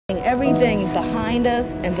Everything behind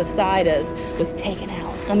us and beside us was taken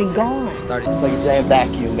out. I mean, gone. It's like a giant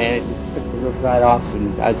vacuum, man. It just took the roof right off,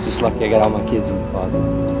 and I was just lucky I got all my kids in the closet.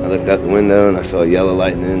 I looked out the window and I saw yellow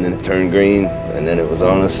lightning, and then it turned green, and then it was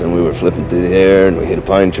on us, and we were flipping through the air, and we hit a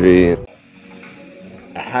pine tree. A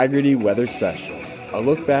Hagerty Weather Special, a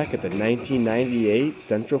look back at the 1998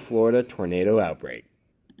 Central Florida tornado outbreak.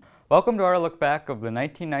 Welcome to our look back of the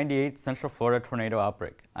 1998 Central Florida tornado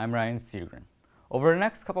outbreak. I'm Ryan Cedergren. Over the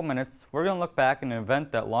next couple minutes, we're going to look back at an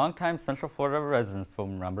event that longtime Central Florida residents will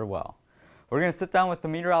remember well. We're going to sit down with the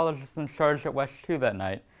meteorologist in charge at WESH 2 that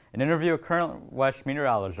night and interview a current WESH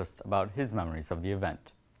meteorologist about his memories of the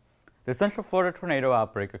event. The Central Florida tornado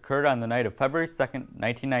outbreak occurred on the night of February 2nd,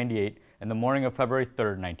 1998 and the morning of February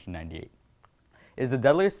 3rd, 1998. It is the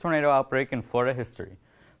deadliest tornado outbreak in Florida history.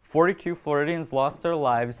 42 Floridians lost their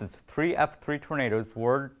lives as 3 F3 tornadoes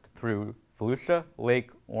roared through Volusia,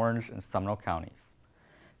 Lake, Orange, and Seminole counties.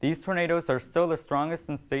 These tornadoes are still the strongest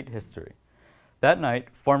in state history. That night,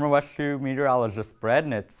 former WESH 2 meteorologist Brad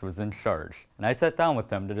Nitz was in charge, and I sat down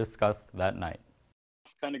with him to discuss that night.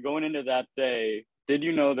 Kind of going into that day, did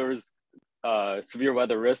you know there was severe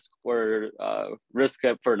weather risk or risk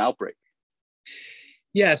for an outbreak?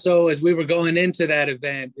 Yeah, so as we were going into that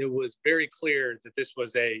event, it was very clear that this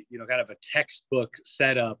was a, kind of a textbook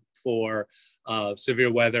setup for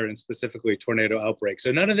severe weather and specifically tornado outbreak.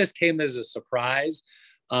 So none of this came as a surprise,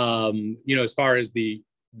 as far as the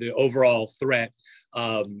overall threat.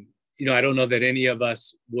 I don't know that any of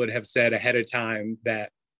us would have said ahead of time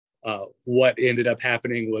that what ended up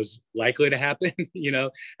happening was likely to happen.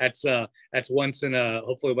 That's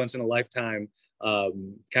hopefully once in a lifetime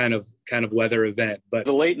kind of weather event. But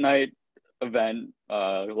the late night event,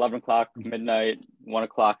 11 o'clock, midnight, 1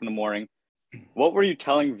 o'clock in the morning, what were you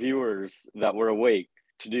telling viewers that were awake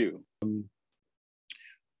to do?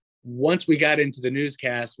 Once we got into the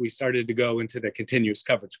newscast, we started to go into the continuous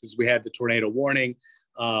coverage because we had the tornado warning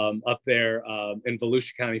up there in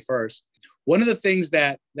Volusia County first. One of the things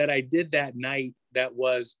that I did that night that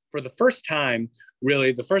was for the first time,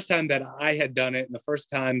 really the first time that I had done it and the first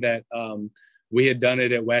time that we had done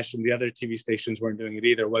it at WESH and the other TV stations weren't doing it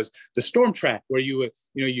either, was the storm track, where you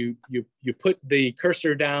put the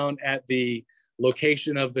cursor down at the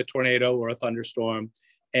location of the tornado or a thunderstorm,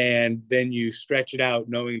 and then you stretch it out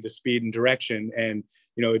knowing the speed and direction. And,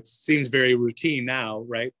 it seems very routine now,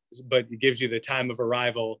 right? But it gives you the time of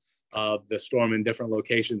arrival of the storm in different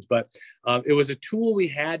locations. But it was a tool we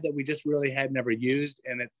had that we just really had never used.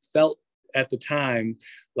 And it felt at the time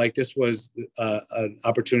like this was an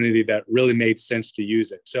opportunity that really made sense to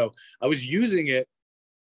use it. So I was using it,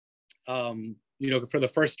 for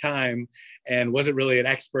the first time and wasn't really an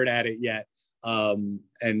expert at it yet.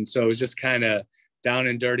 And so it was just kind of down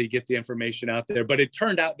and dirty, get the information out there. But it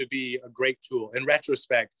turned out to be a great tool. In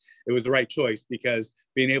retrospect, it was the right choice because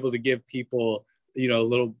being able to give people, a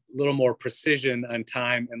little more precision on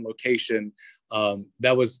time and location,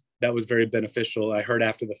 that was very beneficial. I heard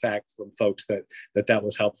after the fact from folks that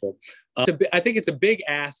was helpful. I think it's a big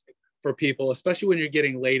ask for people, especially when you're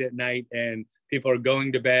getting late at night and people are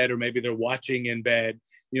going to bed or maybe they're watching in bed.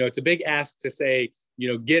 It's a big ask to say,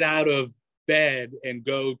 get out of bed and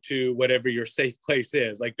go to whatever your safe place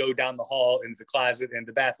is, like go down the hall into the closet and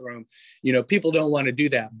the bathroom. People don't want to do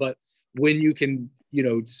that. But when you can,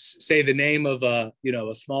 say the name of a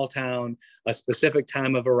small town, a specific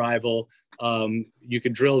time of arrival, you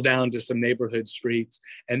could drill down to some neighborhood streets,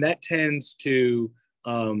 and that tends to,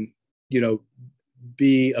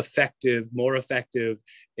 be more effective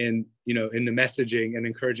in the messaging and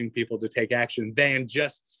encouraging people to take action than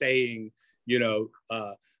just saying,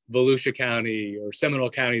 Volusia County or Seminole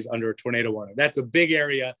counties under a tornado warning. That's a big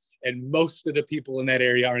area, and most of the people in that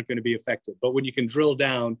area aren't going to be affected. But when you can drill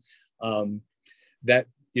down,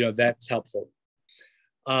 that's helpful.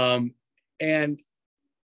 And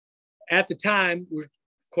at the time, of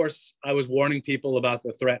course, I was warning people about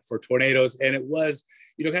the threat for tornadoes, and it was,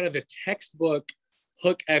 kind of the textbook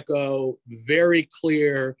hook echo, very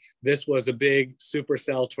clear. This was a big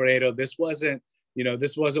supercell tornado. This wasn't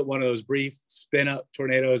one of those brief spin up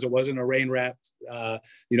tornadoes. It wasn't a rain wrapped,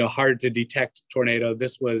 hard to detect tornado.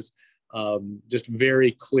 This was just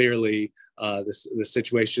very clearly the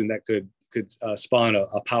situation that could spawn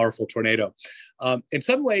a powerful tornado. In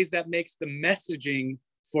some ways, that makes the messaging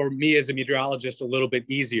for me as a meteorologist a little bit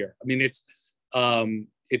easier. I mean,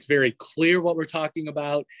 it's very clear what we're talking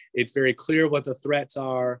about. It's very clear what the threats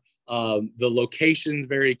are. The location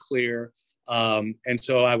very clear. And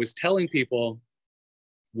so I was telling people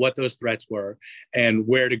what those threats were and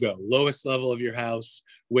where to go. Lowest level of your house,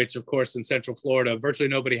 which of course in Central Florida, virtually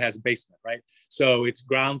nobody has a basement, right? So it's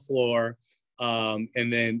ground floor.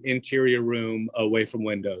 and then interior room away from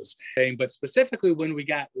windows. But specifically when we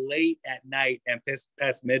got late at night and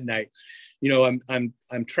past midnight,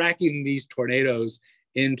 I'm tracking these tornadoes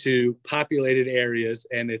into populated areas,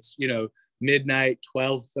 and it's, midnight,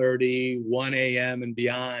 12:30, 1 a.m. and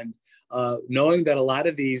beyond, knowing that a lot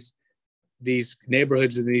of these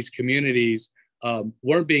neighborhoods and these communities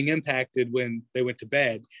weren't being impacted when they went to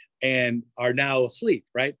bed and are now asleep,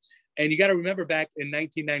 right? And you got to remember back in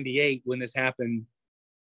 1998 when this happened,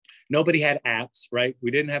 nobody had apps, right? We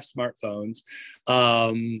didn't have smartphones.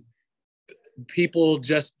 People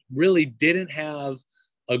just really didn't have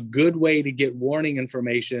a good way to get warning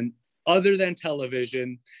information other than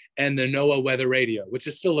television and the NOAA weather radio, which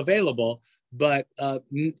is still available. But,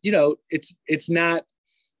 it's not,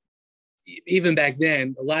 even back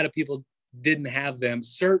then, a lot of people didn't have them,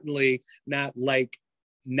 certainly not like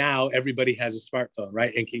now everybody has a smartphone,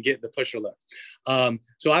 right? And can get the push alert.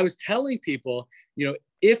 So I was telling people,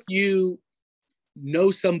 if you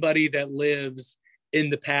know somebody that lives in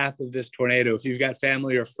the path of this tornado, if you've got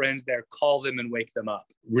family or friends there, call them and wake them up.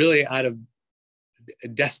 Really out of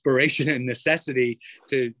desperation and necessity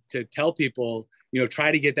to tell people,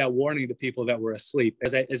 try to get that warning to people that were asleep.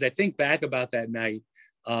 As I think back about that night,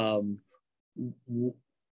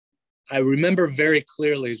 I remember very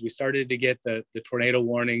clearly as we started to get the tornado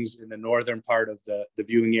warnings in the northern part of the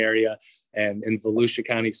viewing area and in Volusia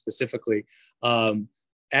County specifically.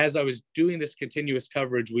 As I was doing this continuous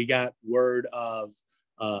coverage, we got word of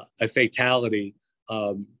a fatality,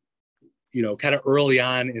 kind of early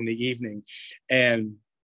on in the evening. And,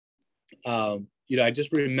 I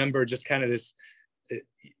just remember just kind of this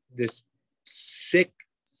sick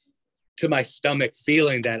to my stomach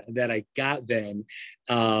feeling that I got then.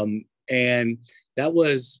 And that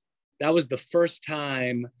was the first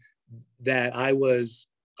time that I was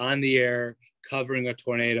on the air covering a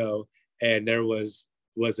tornado and there was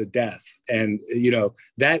a death. And,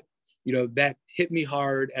 that hit me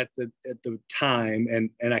hard at the time. And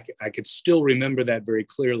I could still remember that very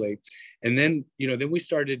clearly. And then, then we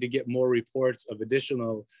started to get more reports of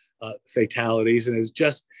additional fatalities. And it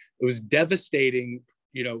was devastating,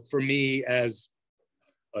 for me as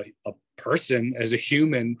a person, as a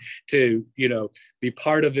human, to, be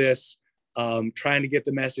part of this, trying to get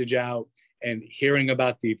the message out and hearing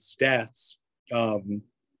about these deaths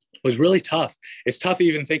was really tough. It's tough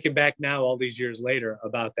even thinking back now, all these years later,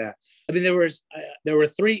 about that. I mean, there were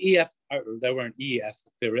three EF, there weren't EF,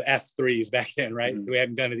 there were F3s back then, right? Mm-hmm. We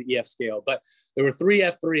hadn't gone to the EF scale, but there were three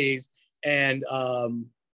F3s. And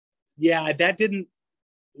that didn't,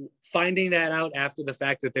 finding that out after the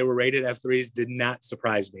fact that they were rated F3s did not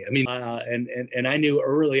surprise me. I mean, and I knew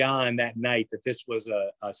early on that night that this was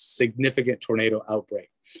a significant tornado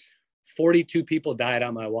outbreak. 42 people died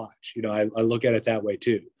on my watch. I look at it that way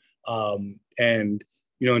too. And,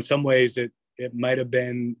 in some ways it might've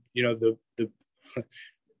been, the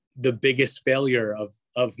biggest failure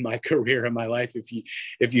of my career and my life.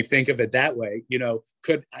 If you think of it that way,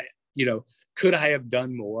 could I have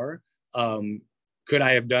done more? Could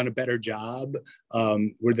I have done a better job?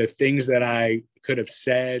 Were there things that I could have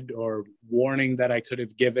said or warning that I could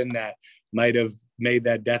have given that might have made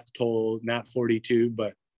that death toll not 42,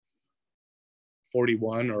 but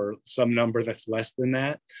 41 or some number that's less than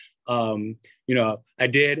that? I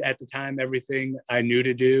did at the time everything I knew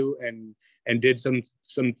to do and did some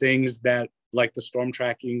things that, like the storm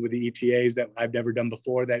tracking with the ETAs, that I've never done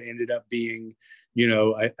before, that ended up being,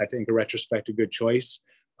 I think in retrospect, a good choice.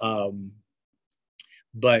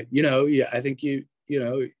 But, I think you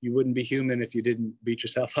wouldn't be human if you didn't beat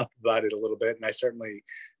yourself up about it a little bit. And I certainly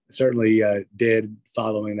did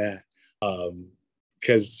following that.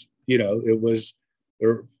 Cause, there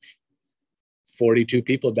were 42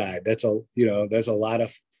 people died. That's a lot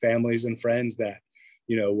of families and friends that,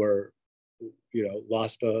 were,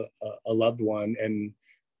 lost a loved one. And,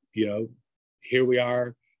 here we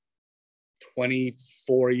are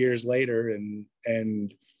 24 years later,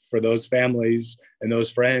 and for those families and those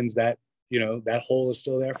friends, that that hole is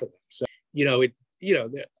still there for them. So I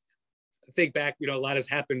think back, a lot has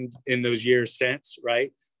happened in those years since,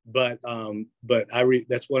 right? But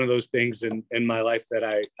that's one of those things in my life that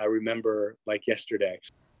I remember like yesterday.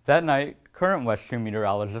 That night, current Western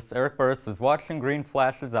meteorologist Eric Burris was watching green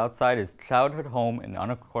flashes outside his childhood home in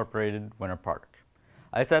unincorporated Winter Park.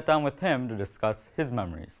 I sat down with him to discuss his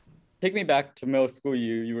memories. Take me back to middle school.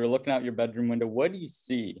 You were looking out your bedroom window. What do you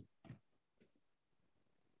see?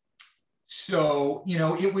 So,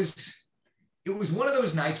 it was one of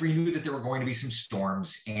those nights where you knew that there were going to be some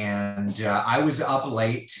storms, and I was up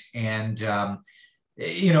late and, to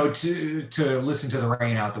listen to the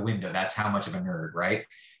rain out the window. That's how much of a nerd, right?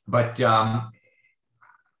 But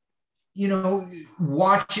you know,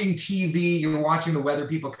 watching TV, you're watching the weather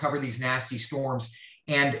people cover these nasty storms.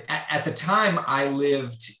 And at the time, I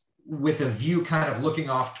lived with a view kind of looking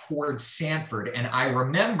off towards Sanford. And I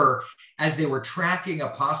remember as they were tracking a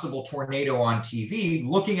possible tornado on TV,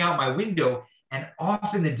 looking out my window and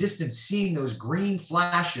off in the distance, seeing those green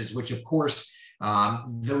flashes, which of course,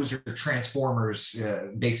 those are transformers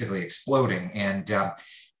basically exploding. And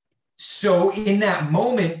so in that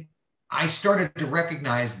moment, I started to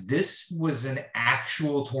recognize this was an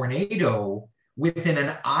actual tornado within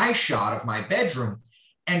an eye shot of my bedroom.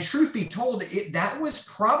 And truth be told, that was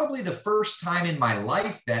probably the first time in my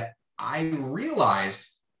life that I realized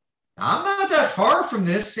I'm not that far from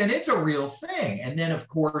this and it's a real thing. And then, of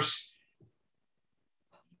course,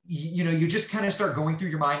 you know, you just kind of start going through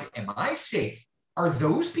your mind, am I safe? Are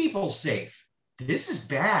those people safe? This is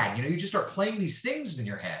bad. You know, you just start playing these things in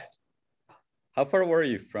your head. How far were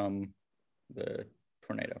you from the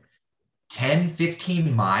tornado? 10,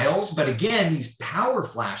 15 miles. But again, these power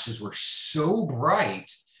flashes were so bright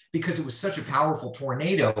because it was such a powerful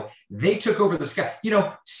tornado. They took over the sky. You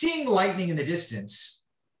know, seeing lightning in the distance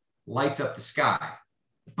lights up the sky,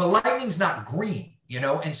 but lightning's not green, you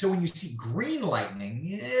know? And so when you see green lightning,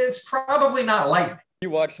 it's probably not lightning. You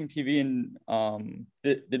watching TV, and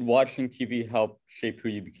did watching TV help shape who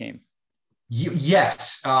you became?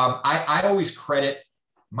 Yes. I always credit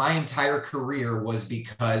my entire career was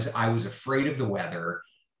because I was afraid of the weather.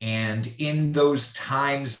 And in those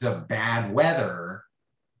times of bad weather,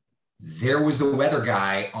 there was the weather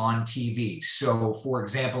guy on TV. So for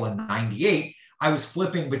example, in '98, I was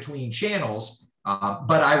flipping between channels,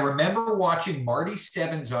 but I remember watching Marty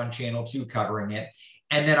Stebbins on Channel 2 covering it.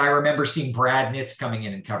 And then I remember seeing Brad Nitz coming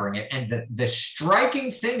in and covering it. And the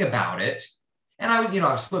striking thing about it, and I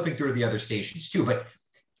was flipping through the other stations too, but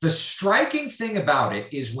the striking thing about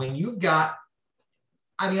it is when you've got,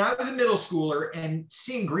 I was a middle schooler and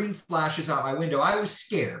seeing green flashes out my window, I was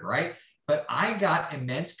scared, right? But I got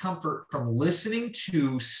immense comfort from listening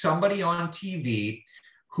to somebody on TV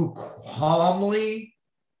who calmly,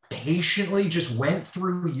 patiently just went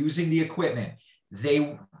through using the equipment.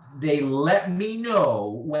 They let me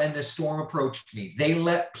know when the storm approached me. They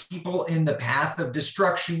let people in the path of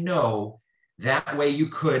destruction know. That way you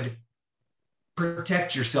could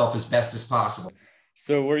protect yourself as best as possible.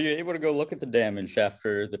 So were you able to go look at the damage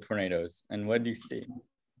after the tornadoes, and what did you see?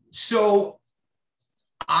 So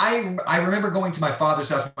I remember going to my father's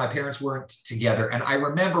house. My parents weren't together. And I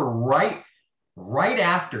remember right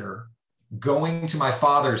after going to my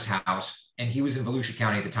father's house, and he was in Volusia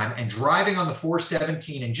County at the time, and driving on the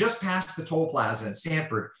 417 and just past the toll plaza in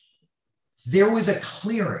Sanford, there was a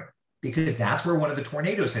clearing because that's where one of the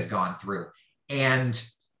tornadoes had gone through. And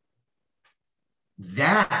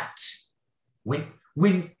that, when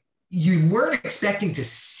you weren't expecting to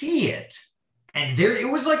see it, and there it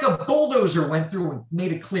was like a bulldozer went through and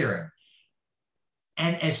made a clearing.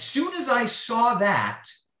 And as soon as I saw that,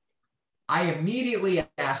 I immediately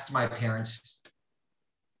asked my parents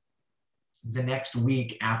the next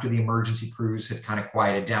week after the emergency crews had kind of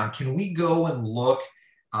quieted down, can we go and look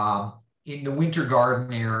in the Winter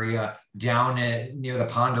Garden area down near the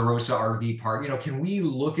Ponderosa RV park? You know, can we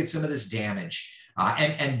look at some of this damage?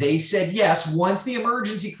 And they said yes, once the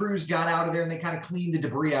emergency crews got out of there and they kind of cleaned the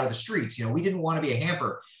debris out of the streets. You know, we didn't want to be a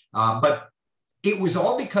hamper, but it was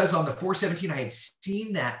all because on the 417, I had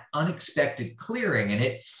seen that unexpected clearing, and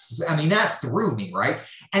that threw me, right?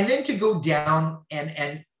 And then to go down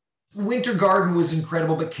and Winter Garden was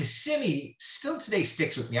incredible, but Kissimmee still today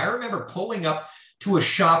sticks with me. I remember pulling up to a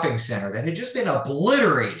shopping center that had just been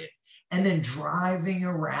obliterated and then driving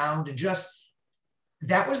around and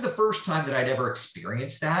that was the first time that I'd ever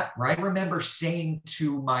experienced that, right? I remember saying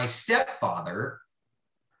to my stepfather,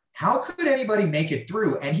 how could anybody make it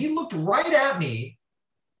through? And he looked right at me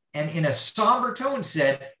and in a somber tone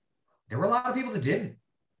said, there were a lot of people that didn't.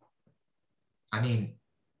 And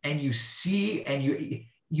you see, and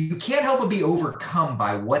you can't help but be overcome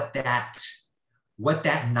by what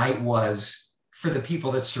that night was for the people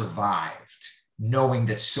that survived, knowing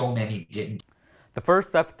that so many didn't. The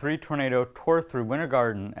first F3 tornado tore through Winter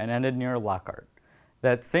Garden and ended near Lockhart.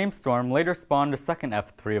 That same storm later spawned a second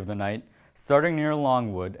F3 of the night, starting near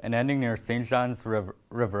Longwood and ending near St. John's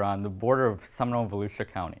River on the border of Seminole and Volusia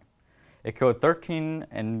County. It killed 13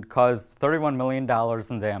 and caused $31 million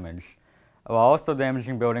in damage, while also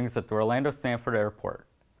damaging buildings at the Orlando Sanford Airport.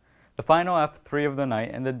 The final F3 of the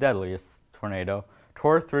night and the deadliest tornado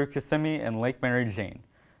tore through Kissimmee and Lake Mary Jane.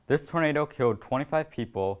 This tornado killed 25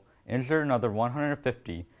 people, injured another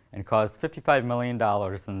 150, and caused $55 million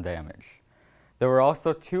in damage. There were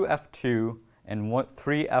also two F2 and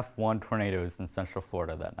 3 F1 tornadoes in Central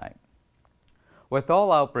Florida that night. With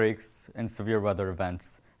all outbreaks and severe weather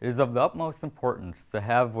events, it is of the utmost importance to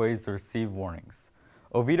have ways to receive warnings.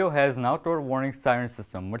 Oviedo has an outdoor warning siren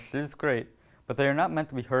system, which is great, but they are not meant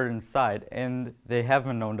to be heard inside, and they have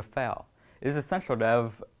been known to fail. It is essential to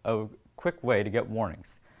have a quick way to get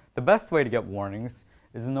warnings. The best way to get warnings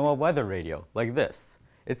is to know a weather radio, like this.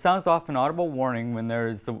 It sounds off an audible warning when there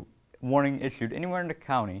is a warning issued anywhere in the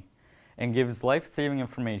county and gives life-saving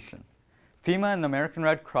information. FEMA and the American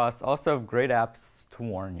Red Cross also have great apps to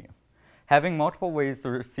warn you. Having multiple ways to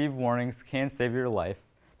receive warnings can save your life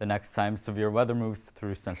the next time severe weather moves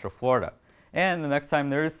through Central Florida. And the next time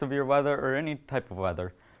there is severe weather or any type of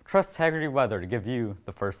weather, trust Hagerty Weather to give you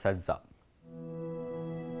the first heads up.